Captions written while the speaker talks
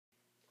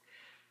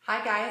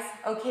Hi guys.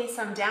 Okay,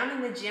 so I'm down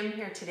in the gym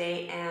here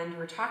today and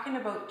we're talking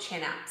about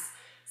chin-ups.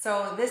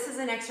 So this is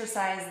an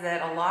exercise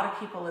that a lot of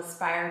people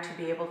aspire to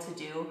be able to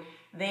do.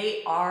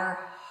 They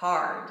are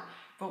hard,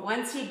 but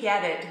once you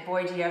get it,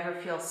 boy, do you ever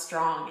feel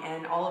strong,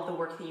 and all of the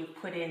work that you've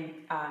put in,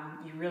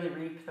 you really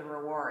reap the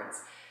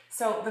rewards.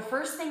 So the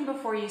first thing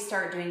before you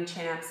start doing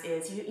chin-ups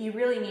is you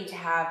really need to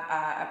have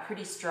a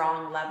pretty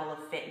strong level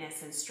of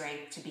fitness and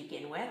strength to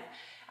begin with.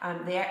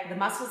 The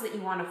muscles that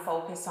you want to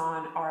focus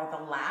on are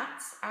the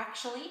lats,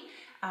 actually.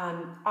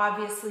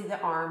 Obviously the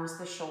arms,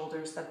 the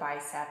shoulders, the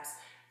biceps,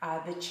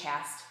 the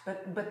chest,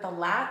 but the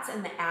lats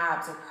and the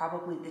abs are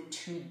probably the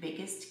two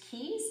biggest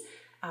keys.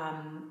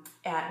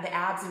 The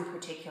abs in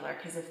particular,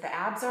 because if the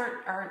abs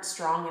aren't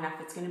strong enough,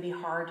 it's going to be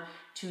hard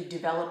to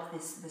develop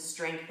the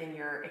strength in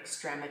your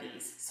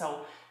extremities.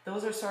 So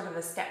those are sort of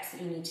the steps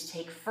that you need to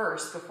take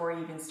first before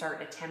you even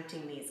start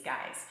attempting these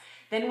guys.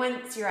 Then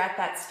once you're at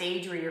that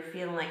stage where you're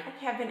feeling like,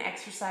 okay, I've been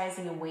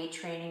exercising and weight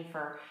training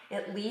for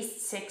at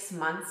least 6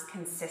 months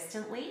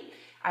consistently,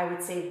 I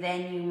would say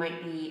then you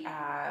might be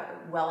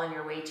well on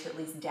your way to at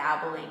least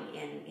dabbling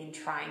in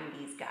trying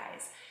these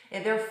guys.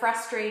 They're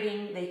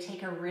frustrating, they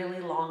take a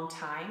really long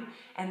time,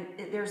 and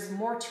there's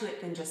more to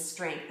it than just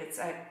strength. It's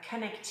a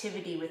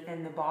connectivity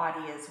within the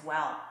body as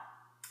well.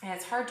 And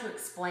it's hard to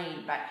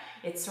explain, but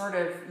it's sort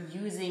of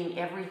using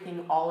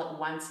everything all at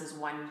once as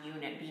one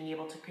unit, being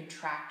able to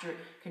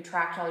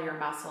contract all your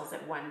muscles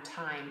at one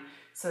time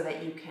so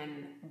that you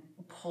can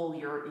pull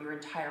your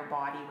entire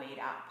body weight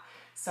up.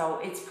 So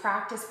it's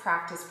practice,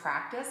 practice,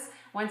 practice.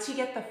 Once you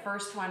get the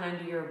first one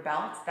under your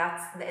belt,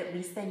 that's at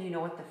least then you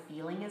know what the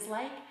feeling is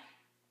like.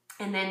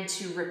 And then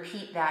to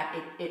repeat that,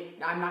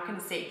 I'm not going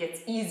to say it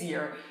gets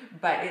easier,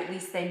 but at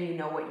least then you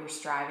know what you're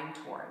striving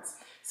towards.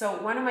 So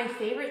one of my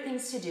favorite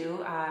things to do,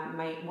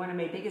 one of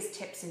my biggest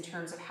tips in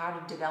terms of how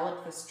to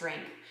develop the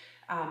strength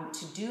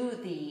to do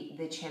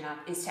the chin-up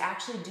is to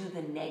actually do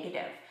the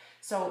negative.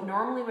 So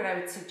normally what I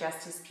would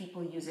suggest is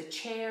people use a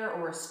chair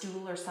or a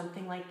stool or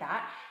something like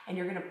that, and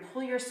you're going to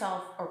pull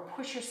yourself or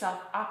push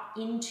yourself up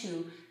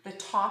into the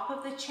top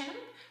of the chin.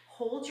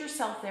 Hold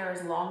yourself there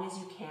as long as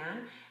you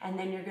can, and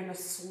then you're going to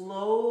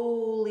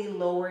slowly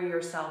lower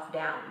yourself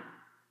down.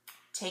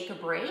 Take a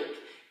break,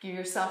 give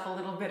yourself a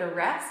little bit of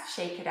rest,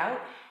 shake it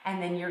out,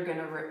 and then you're going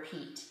to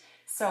repeat.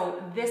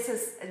 So this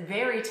is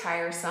very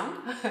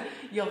tiresome,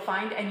 you'll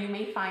find, and you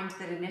may find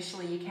that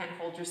initially you can't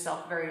hold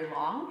yourself very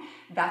long.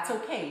 That's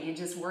okay. You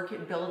just work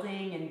at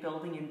building and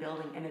building and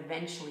building, and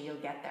eventually you'll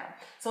get there.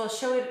 So I'll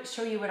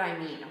show you what I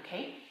mean,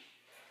 okay?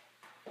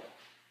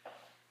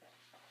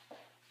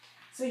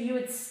 So you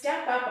would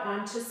step up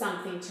onto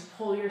something to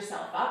pull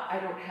yourself up. I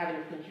don't have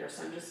anything here,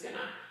 so I'm just gonna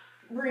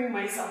bring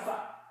myself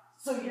up.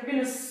 So you're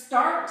gonna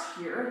start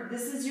here.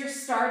 This is your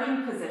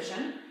starting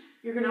position.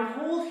 You're gonna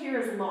hold here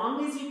as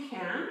long as you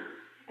can,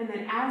 and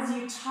then as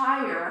you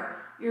tire,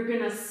 you're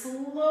gonna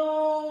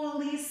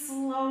slowly,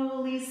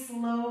 slowly,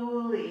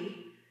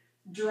 slowly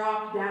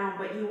drop down,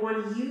 but you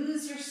wanna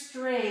use your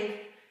strength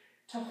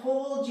to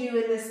hold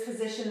you in this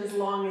position as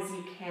long as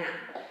you can,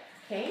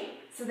 okay?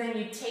 So then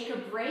you take a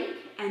break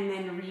and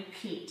then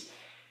repeat.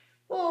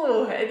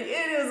 Oh, it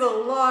is a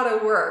lot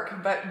of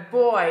work, but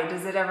boy,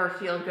 does it ever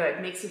feel good.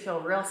 It makes you feel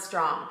real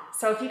strong.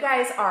 So if you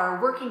guys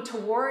are working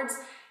towards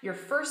your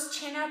first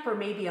chin-up, or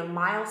maybe a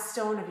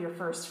milestone of your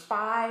first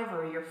 5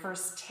 or your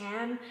first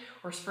 10,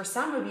 or for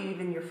some of you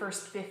even your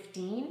first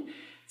 15,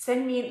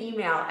 send me an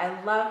email.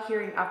 I love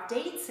hearing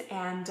updates,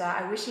 and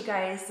I wish you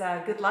guys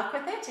good luck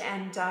with it,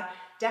 and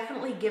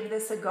definitely give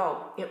this a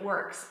go. It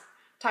works.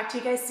 Talk to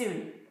you guys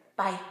soon.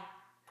 Bye.